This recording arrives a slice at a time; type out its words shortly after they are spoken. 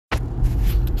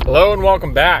Hello and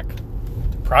welcome back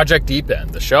to Project Deep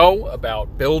End, the show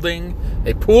about building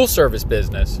a pool service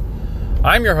business.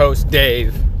 I'm your host,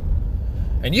 Dave,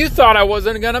 and you thought I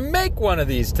wasn't going to make one of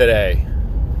these today.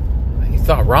 You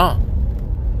thought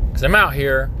wrong, because I'm out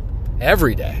here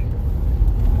every day.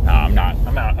 No, I'm not.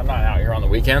 I'm not out here on the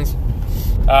weekends.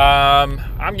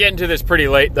 I'm getting to this pretty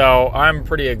late, though. I'm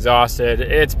pretty exhausted.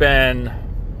 It's been,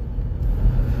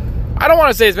 I don't want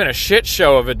to say it's been a shit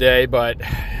show of a day, but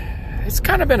it's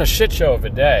kind of been a shit show of a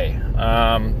day.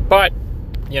 But,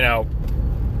 you know,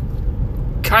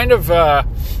 kind of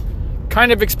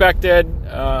expected.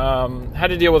 Had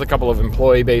to deal with a couple of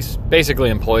basically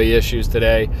employee issues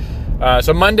today.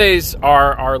 So Mondays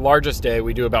are our largest day.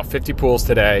 We do about 50 pools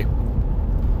today.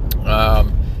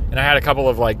 And I had a couple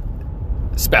of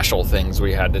special things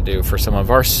we had to do for some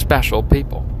of our special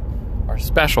people, our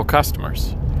special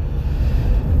customers.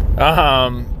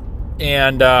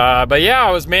 But yeah, I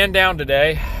was man down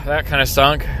today. That kind of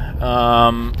sunk.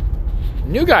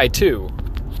 New guy too,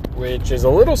 which is a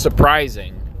little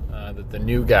surprising that the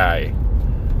new guy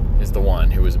is the one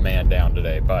who was man down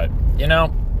today. But you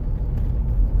know,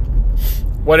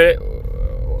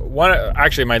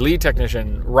 actually, my lead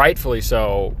technician, rightfully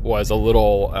so, was a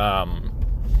little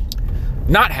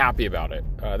not happy about it.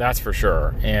 That's for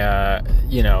sure. And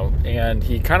and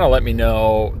he kind of let me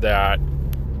know that,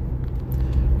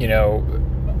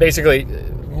 basically,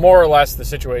 more or less, the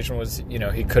situation was,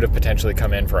 he could have potentially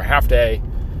come in for a half day.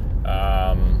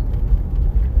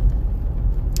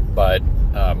 But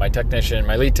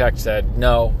my lead tech said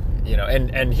no,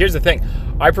 and here's the thing.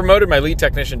 I promoted my lead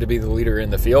technician to be the leader in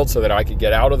the field so that I could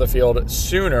get out of the field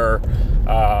sooner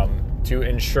to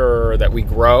ensure that we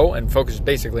grow and focus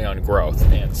basically on growth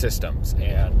and systems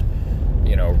and,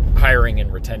 hiring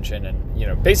and retention and,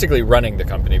 basically running the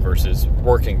company versus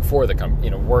working for the company,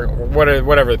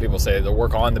 whatever the people say, the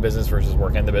work on the business versus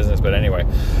work in the business. But anyway,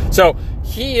 so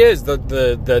he is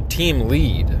the team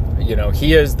lead.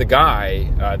 He is the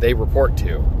guy they report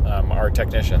to, our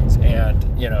technicians.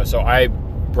 And, so I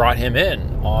brought him in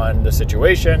on the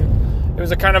situation. It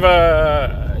was a kind of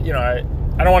I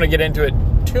don't want to get into it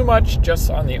too much, just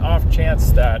on the off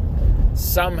chance that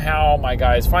somehow my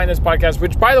guys find this podcast,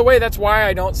 which, by the way, that's why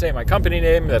I don't say my company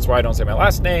name. That's why I don't say my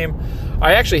last name.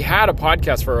 I actually had a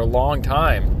podcast for a long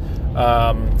time,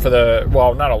 not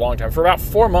a long time, for about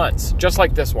 4 months, just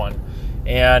like this one.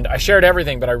 And I shared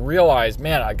everything, but I realized,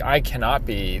 man, I cannot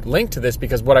be linked to this,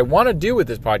 because what I want to do with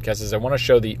this podcast is I want to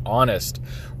show the honest,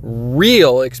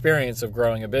 real experience of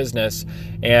growing a business,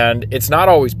 and it's not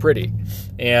always pretty.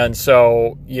 And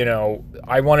so,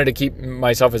 I wanted to keep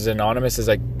myself as anonymous as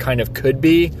I kind of could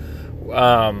be,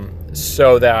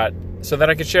 so that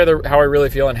I could share how I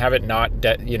really feel and have it not,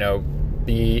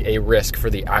 be a risk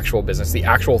for the actual business, the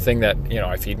actual thing that,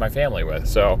 I feed my family with.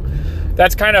 So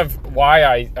that's kind of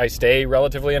why I stay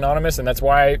relatively anonymous. And that's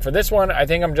why for this one, I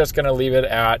think I'm just going to leave it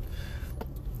at,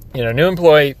 new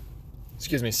employee,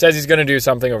 says he's going to do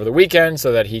something over the weekend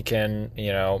so that he can,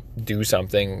 do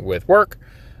something with work.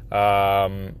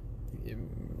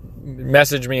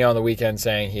 Messaged me on the weekend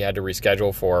saying he had to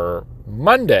reschedule for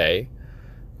Monday,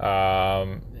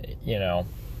 and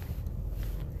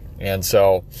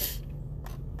so,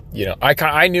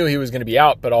 I knew he was going to be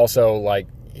out, but also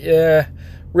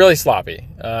really sloppy.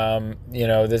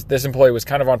 This employee was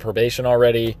kind of on probation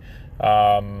already.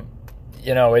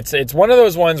 It's one of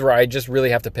those ones where I just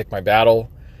really have to pick my battle.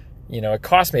 It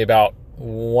cost me about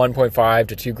 $1.5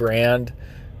 to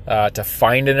 $2,000 to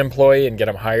find an employee and get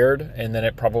them hired, and then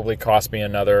it probably cost me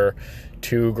another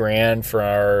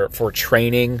 $2,000 for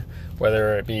training,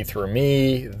 whether it be through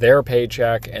me, their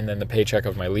paycheck, and then the paycheck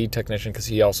of my lead technician, because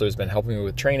he also has been helping me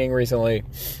with training recently.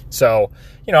 So,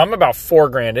 I'm about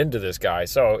 $4,000 into this guy.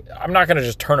 So I'm not going to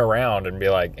just turn around and be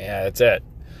like, yeah, that's it,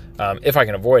 if I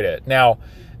can avoid it. Now,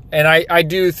 and I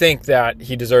do think that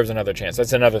he deserves another chance.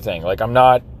 That's another thing. I'm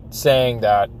not saying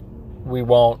that we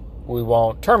won't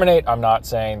terminate. I'm not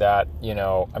saying that,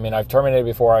 I've terminated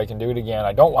before. I can do it again.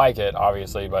 I don't like it,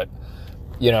 obviously, but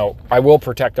I will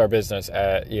protect our business.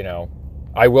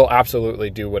 I will absolutely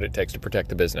do what it takes to protect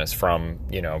the business from,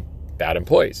 bad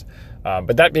employees.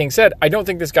 But that being said, I don't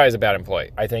think this guy is a bad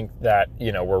employee. I think that,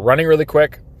 we're running really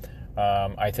quick.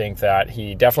 I think that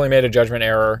he definitely made a judgment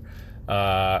error.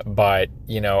 But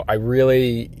I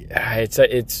really,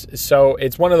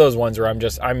 it's one of those ones where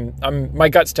I'm my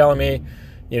gut's telling me,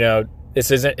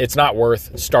 it's not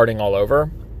worth starting all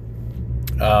over.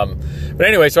 But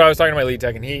anyway, so I was talking to my lead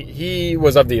tech, and he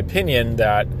was of the opinion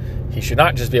that he should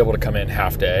not just be able to come in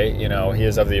half day. He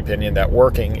is of the opinion that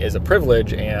working is a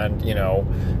privilege, and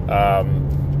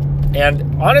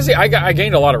And honestly, I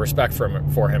gained a lot of respect for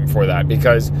him for that,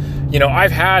 because,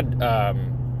 I've had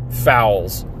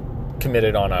fouls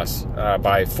committed on us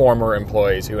by former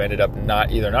employees who ended up not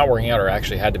working out or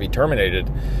actually had to be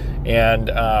terminated. And,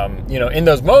 in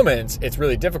those moments, it's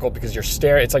really difficult because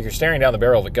it's like you're staring down the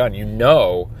barrel of a gun.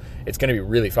 It's going to be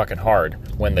really fucking hard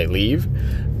when they leave,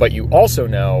 but you also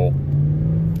know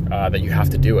that you have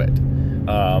to do it.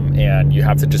 And you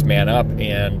have to just man up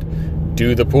and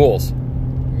do the pools,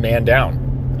 man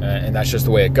down. And that's just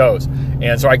the way it goes.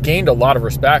 And so I gained a lot of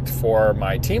respect for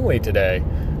my team lead today,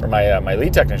 or my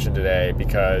lead technician today,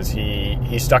 because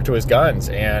he stuck to his guns.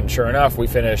 And sure enough, we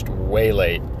finished way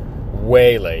late.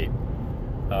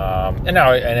 And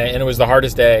it was the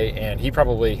hardest day, and he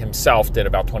probably himself did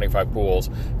about 25 pools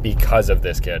because of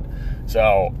this kid.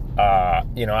 So,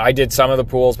 I did some of the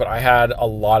pools, but I had a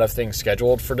lot of things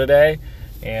scheduled for today.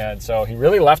 And so he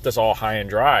really left us all high and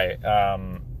dry.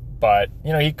 But,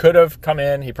 he could have come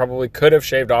in. He probably could have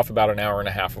shaved off about an hour and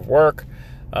a half of work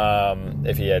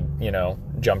if he had,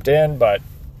 jumped in. But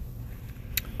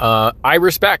I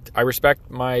respect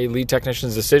my lead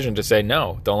technician's decision to say,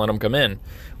 no, don't let him come in.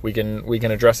 We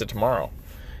can address it tomorrow.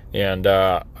 And,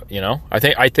 I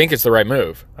think it's the right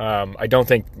move. I don't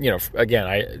think, again,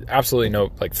 I absolutely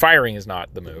know, like, firing is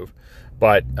not the move.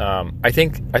 But I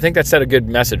think that set a good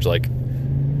message. Like,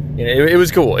 it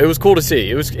was cool. It was cool to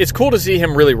see. It's cool to see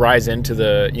him really rise into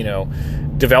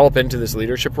develop into this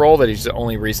leadership role that he's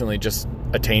only recently just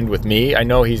attained with me. I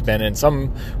know he's been in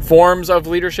some forms of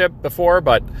leadership before,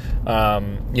 but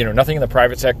nothing in the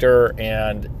private sector.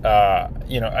 And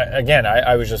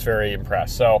I was just very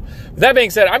impressed. So with that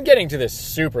being said, I'm getting to this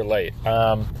super late.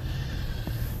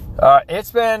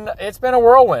 It's been a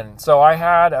whirlwind. So I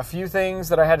had a few things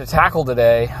that I had to tackle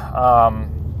today,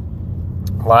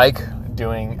 like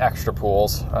doing extra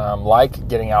pools, like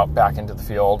getting out back into the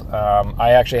field.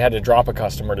 I actually had to drop a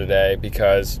customer today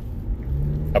because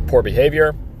of poor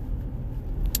behavior.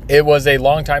 It was a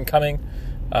long time coming.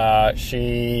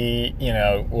 She,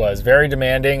 was very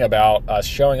demanding about us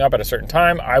showing up at a certain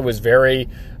time. I was very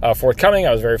forthcoming.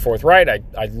 I was very forthright. I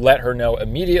let her know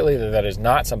immediately that is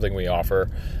not something we offer.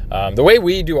 The way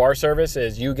we do our service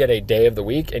is you get a day of the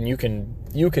week, and you can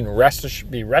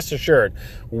be rest assured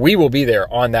we will be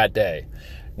there on that day.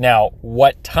 Now,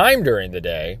 what time during the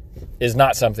day is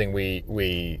not something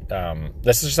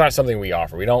this is just not something we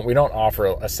offer. We don't offer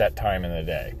a set time in the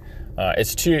day.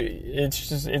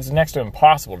 It's next to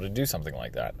impossible to do something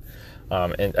like that.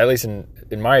 And at least in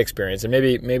my experience, and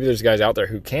maybe there's guys out there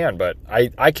who can, but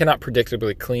I cannot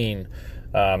predictably clean,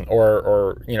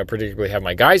 or predictably have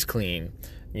my guys clean,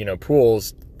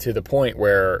 pools to the point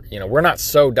where, we're not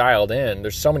so dialed in.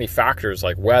 There's so many factors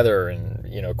like weather and,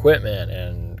 equipment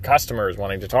and customers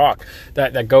wanting to talk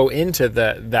that go into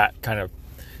that kind of,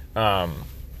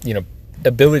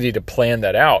 ability to plan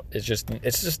that out. It's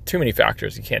just too many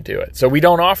factors. You can't do it. So we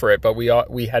don't offer it, but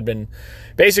we had been,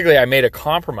 basically I made a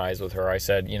compromise with her. I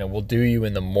said, we'll do you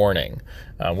in the morning.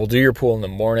 We'll do your pool in the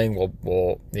morning.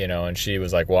 We'll and she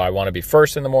was like, well, I want to be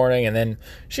first in the morning. And then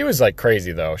she was like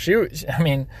crazy though. She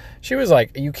was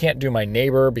like, you can't do my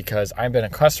neighbor because I've been a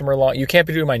customer long. You can't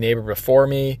be doing my neighbor before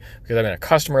me because I've been a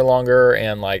customer longer.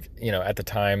 And at the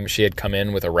time she had come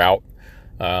in with a route.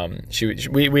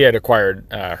 We had acquired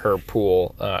her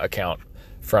pool account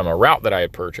from a route that I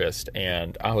had purchased,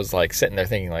 and I was like sitting there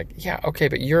thinking like, yeah, okay,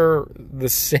 but you're the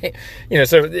same,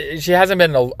 so she hasn't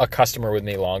been a customer with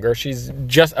me longer. She's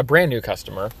just a brand new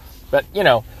customer. But,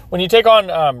 when you take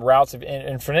on routes,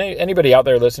 and for anybody out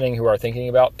there listening who are thinking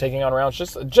about taking on routes,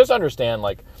 just understand,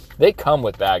 like, they come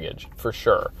with baggage for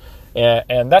sure.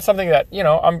 And that's something that,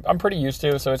 I'm pretty used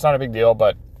to, so it's not a big deal.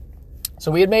 But so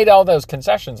we had made all those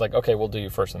concessions, like, okay, we'll do you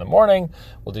first in the morning.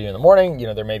 We'll do you in the morning.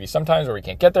 There may be some times where we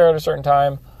can't get there at a certain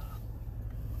time.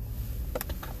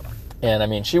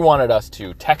 And she wanted us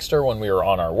to text her when we were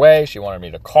on our way. She wanted me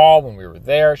to call when we were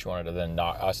there. She wanted to then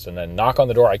knock on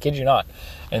the door. I kid you not.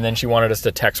 And then she wanted us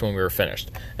to text when we were finished.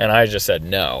 And I just said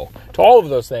no to all of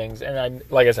those things. And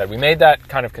like I said, we made that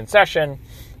kind of concession.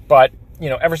 But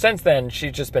ever since then,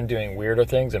 she's just been doing weirder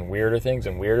things and weirder things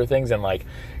and weirder things and like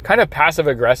kind of passive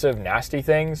aggressive, nasty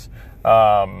things.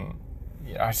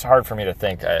 It's hard for me to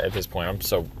think at this point. I'm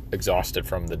so exhausted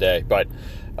from the day. But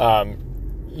and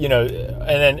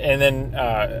then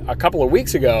a couple of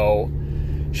weeks ago,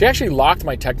 she actually locked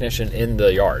my technician in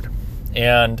the yard,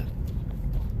 and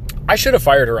I should have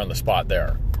fired her on the spot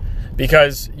there.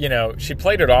 Because, she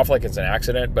played it off like it's an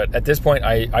accident, but at this point,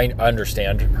 I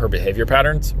understand her behavior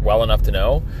patterns well enough to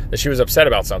know that she was upset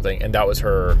about something, and that was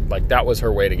her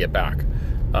way to get back.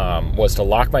 was to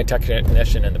lock my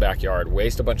technician in the backyard,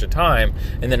 waste a bunch of time,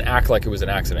 and then act like it was an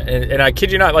accident. And I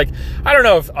kid you not, like, I don't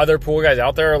know if other pool guys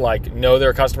out there like know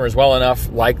their customers well enough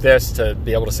like this to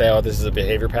be able to say, oh, this is a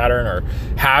behavior pattern, or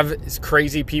have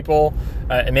crazy people.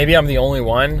 And maybe I'm the only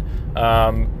one.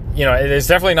 It's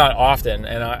definitely not often,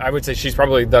 and I would say she's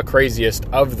probably the craziest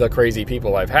of the crazy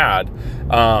people I've had.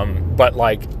 But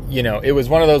like, it was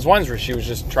one of those ones where she was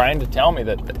just trying to tell me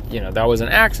that, that was an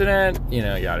accident,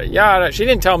 yada, yada. She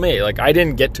didn't tell me, like, I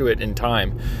didn't get to it in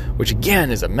time, which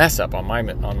again is a mess up on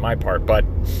my part. But,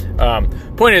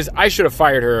 point is, I should have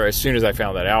fired her as soon as I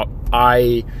found that out.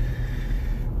 I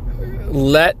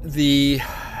let the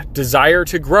desire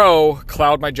to grow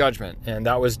cloud my judgment, and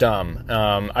that was dumb.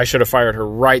 I should have fired her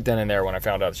right then and there when I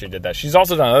found out she did that. She's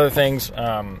also done other things.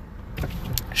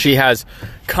 She has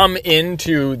come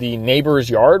into the neighbor's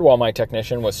yard while my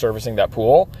technician was servicing that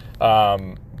pool,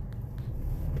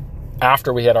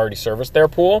 after we had already serviced their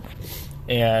pool,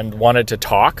 and wanted to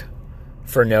talk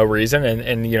for no reason.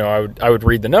 And I would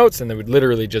read the notes, and there would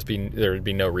literally there would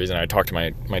be no reason. I'd talk to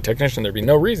my technician, there'd be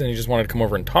no reason. He just wanted to come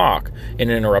over and talk and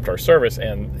interrupt our service.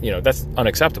 And, that's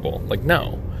unacceptable. Like,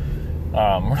 no,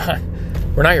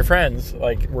 we're not your friends.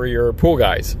 Like, we're your pool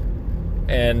guys.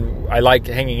 And I like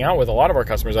hanging out with a lot of our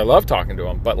customers. I love talking to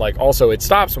them, but like, also it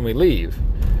stops when we leave.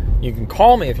 You can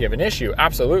call me if you have an issue.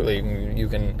 Absolutely. You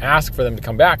can ask for them to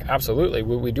come back. Absolutely.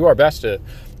 We do our best to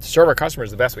serve our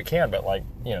customers the best we can. But like,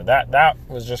 that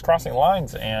was just crossing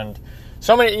lines. And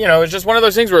so many, it was just one of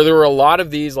those things where there were a lot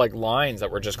of these like lines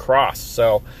that were just crossed.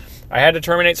 So I had to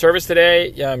terminate service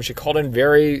today. She called in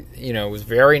was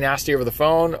very nasty over the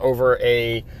phone over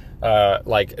a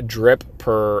drip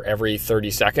per every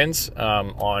 30 seconds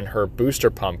on her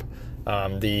booster pump,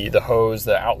 the hose,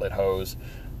 the outlet hose,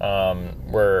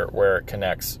 where it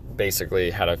connects,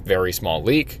 basically had a very small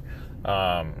leak.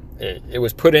 It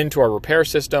was put into our repair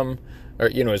system, or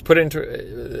it was put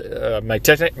into my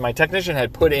technician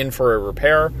had put in for a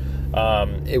repair.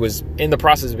 It was in the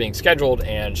process of being scheduled,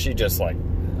 and she just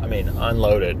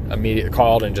unloaded, immediately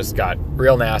called and just got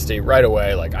real nasty right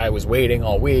away. Like, I was waiting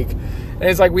all week, and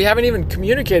it's like, we haven't even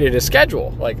communicated a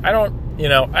schedule. Like, I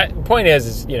don't, point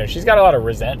is, she's got a lot of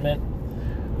resentment.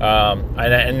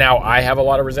 And now I have a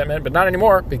lot of resentment, but not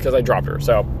anymore because I dropped her.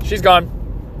 So she's gone.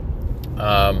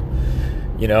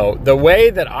 The way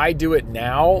that I do it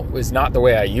now is not the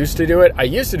way I used to do it. I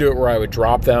used to do it where I would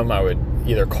drop them. I would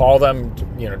either call them,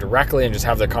 directly and just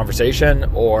have the conversation,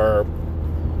 or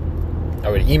I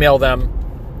would email them.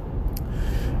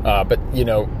 But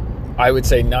I would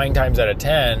say 9 times out of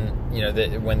 10,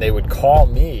 that when they would call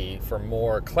me for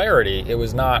more clarity, it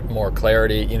was not more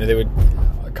clarity.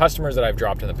 Customers that I've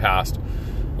dropped in the past,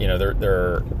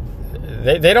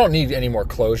 they don't need any more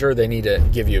closure. They need to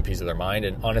give you a piece of their mind.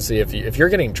 And honestly, if you're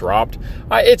getting dropped,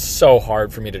 it's so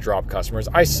hard for me to drop customers.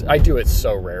 I do it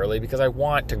so rarely because I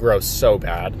want to grow so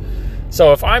bad.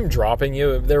 So if I'm dropping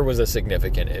you, there was a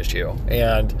significant issue,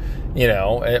 and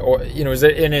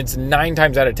and it's 9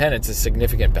 times out of 10, it's a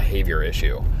significant behavior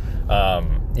issue.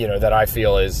 That I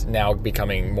feel is now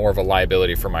becoming more of a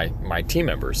liability for my team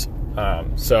members.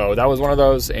 So that was one of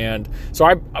those. And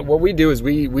so what we do is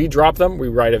we drop them. We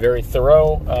write a very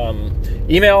thorough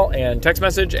email and text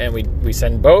message, and we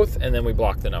send both, and then we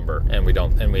block the number, and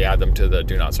we add them to the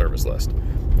do not service list.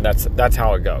 And that's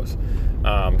how it goes.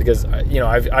 Because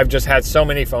I've just had so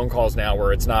many phone calls now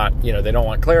where it's not, they don't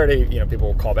want clarity. People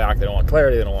will call back. They don't want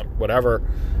clarity. They don't want whatever.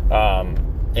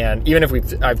 And even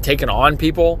if I've taken on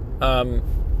people,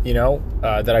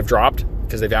 that I've dropped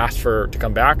because they've asked to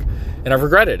come back, and I've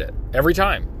regretted it every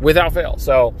time without fail.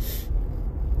 So,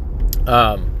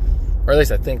 or at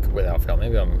least I think without fail.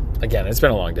 Maybe it's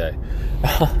been a long day.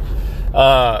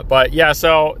 But yeah,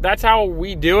 so that's how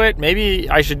we do it. Maybe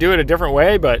I should do it a different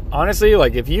way, but honestly,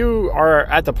 like, if you are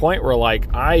at the point where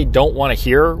like, I don't want to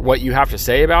hear what you have to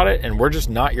say about it, and we're just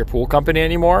not your pool company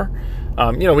anymore,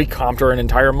 we comped her an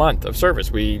entire month of service.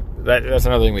 That's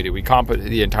another thing we do. We comp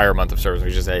the entire month of service. We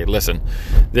just say, listen,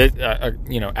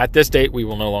 at this date, we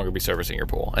will no longer be servicing your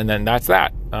pool. And then that's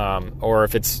that. Or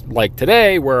if it's like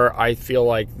today, where I feel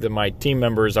like my team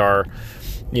members are,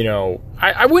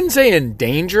 I wouldn't say in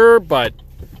danger, but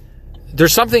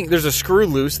there's a screw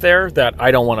loose there that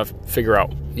I don't want to figure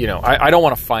out. I don't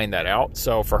want to find that out.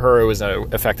 So for her, it was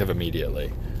effective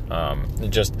immediately.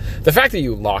 Just the fact that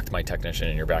you locked my technician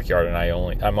in your backyard, and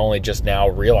I'm only just now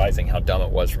realizing how dumb it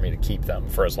was for me to keep them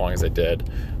for as long as I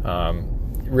did.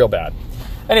 Real bad.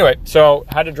 Anyway, so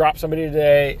had to drop somebody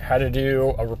today, had to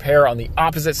do a repair on the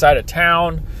opposite side of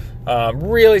town.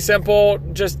 Really simple,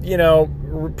 just,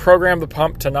 program the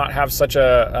pump to not have such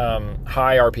a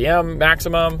high RPM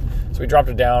maximum. So we dropped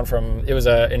it down from, it was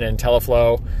an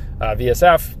IntelliFlow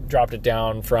VSF, dropped it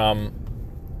down from,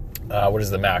 what is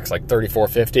the max, like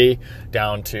 3450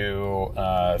 down to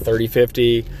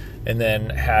 3050, and then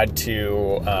had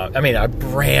to, a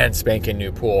brand spanking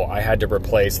new pool. I had to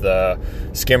replace the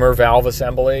skimmer valve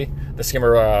assembly,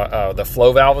 the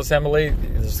flow valve assembly,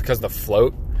 because the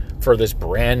float for this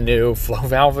brand new flow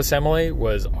valve assembly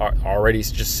was already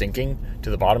just sinking to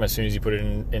the bottom as soon as you put it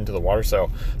into the water. So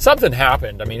something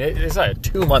happened. I mean, it's like a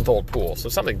 2-month-old pool, so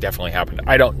something definitely happened.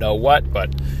 I don't know what,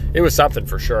 but it was something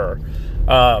for sure.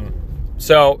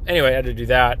 So anyway, I had to do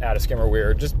that, add a skimmer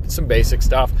weir, just some basic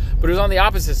stuff. But it was on the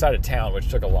opposite side of town, which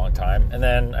took a long time. And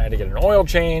then I had to get an oil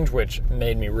change, which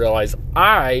made me realize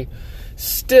I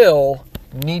still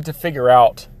need to figure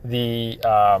out the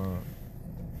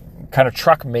kind of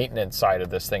truck maintenance side of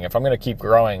this thing. If I'm going to keep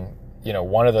growing,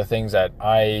 one of the things that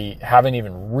I haven't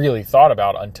even really thought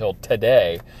about until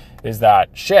today is that,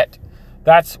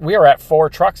 we are at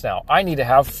 4 trucks now. I need to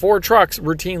have 4 trucks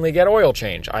routinely get oil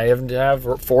change. I have to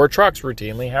have 4 trucks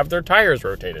routinely have their tires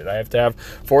rotated. I have to have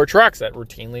 4 trucks that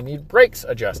routinely need brakes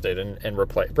adjusted and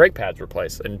brake pads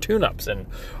replaced and tune-ups and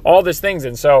all these things.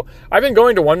 And so I've been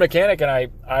going to one mechanic, and I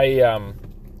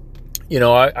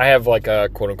have like a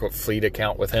quote-unquote fleet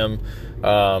account with him.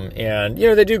 And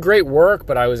they do great work,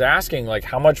 but I was asking, like,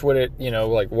 how much would it,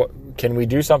 what can we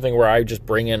do something where I just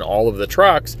bring in all of the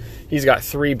trucks? He's got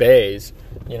 3 bays.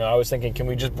 I was thinking, can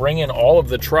we just bring in all of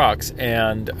the trucks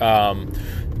and,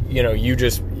 you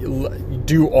just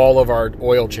do all of our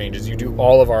oil changes, you do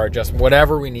all of our adjustments,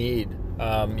 whatever we need.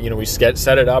 We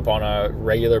set it up on a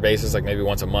regular basis, like maybe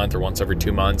once a month or once every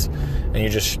 2 months. And you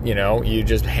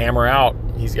just hammer out.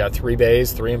 He's got 3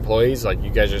 bays, 3 employees. Like,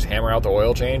 you guys just hammer out the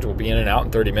oil change. We'll be in and out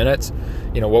in 30 minutes.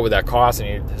 What would that cost?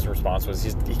 And his response was,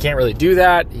 he can't really do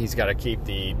that. He's got to keep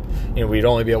we'd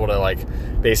only be able to, like,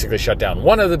 basically shut down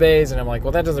one of the bays. And I'm like,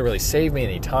 well, that doesn't really save me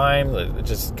any time. It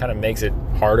just kind of makes it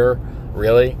harder,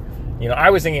 really.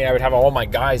 I was thinking I would have all my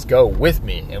guys go with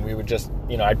me, and we would just,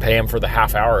 I'd pay them for the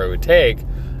half hour it would take.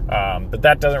 But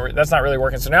that's not really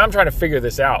working. So now I'm trying to figure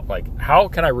this out. Like, how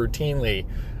can I routinely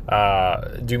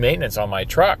do maintenance on my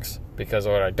trucks? Because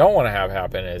what I don't want to have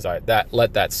happen is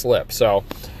let that slip. So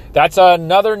that's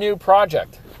another new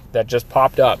project that just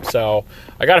popped up. So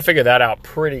I got to figure that out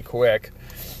pretty quick.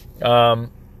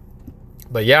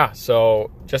 But yeah, so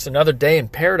just another day in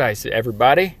paradise,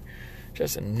 everybody.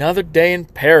 Just another day in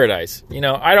paradise.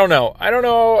 I don't know. I don't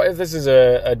know if this is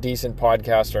a decent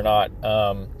podcast or not.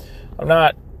 I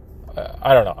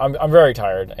don't know. I'm very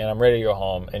tired, and I'm ready to go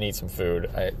home and eat some food.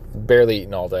 I barely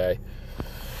eaten all day.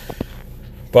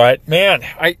 But, man,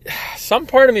 some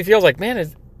part of me feels like,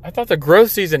 I thought the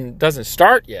growth season doesn't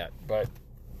start yet. But,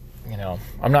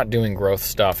 I'm not doing growth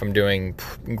stuff. I'm doing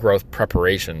growth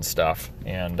preparation stuff.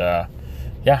 And,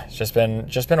 it's just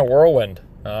been a whirlwind.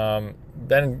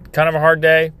 Been kind of a hard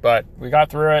day, but we got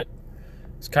through it.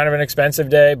 It's kind of an expensive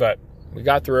day, but we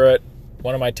got through it.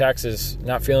 One of my techs is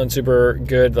not feeling super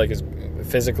good, like, is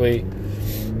physically.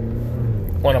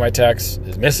 One of my techs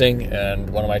is missing,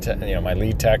 and one of my my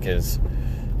lead tech is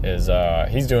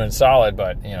he's doing solid,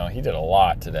 but he did a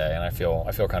lot today, and I feel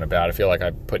kind of bad. I feel like I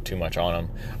put too much on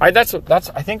him. I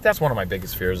think that's one of my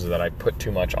biggest fears, is that I put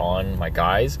too much on my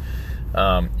guys,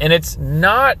 and it's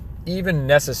not even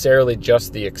necessarily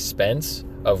just the expense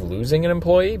of losing an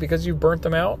employee because you've burnt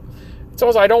them out. It's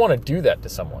also, I don't want to do that to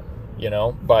someone,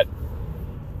 but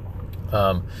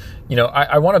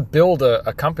I want to build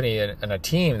a company and a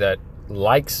team that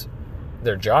likes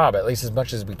their job at least as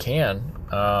much as we can,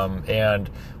 and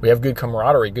we have good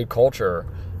camaraderie, good culture,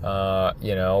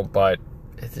 but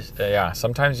it's just,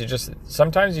 sometimes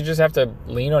you just have to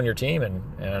lean on your team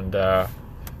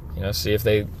and see if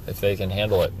they can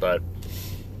handle it. But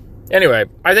anyway,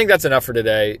 I think that's enough for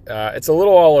today. It's a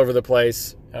little all over the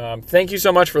place. Thank you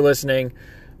so much for listening.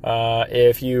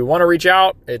 If you want to reach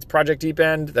out, it's Project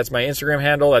Deepend. That's my Instagram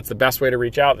handle. That's the best way to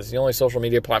reach out. That's the only social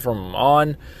media platform I'm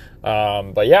on.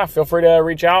 But yeah, feel free to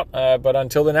reach out. But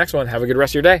until the next one, have a good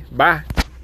rest of your day. Bye.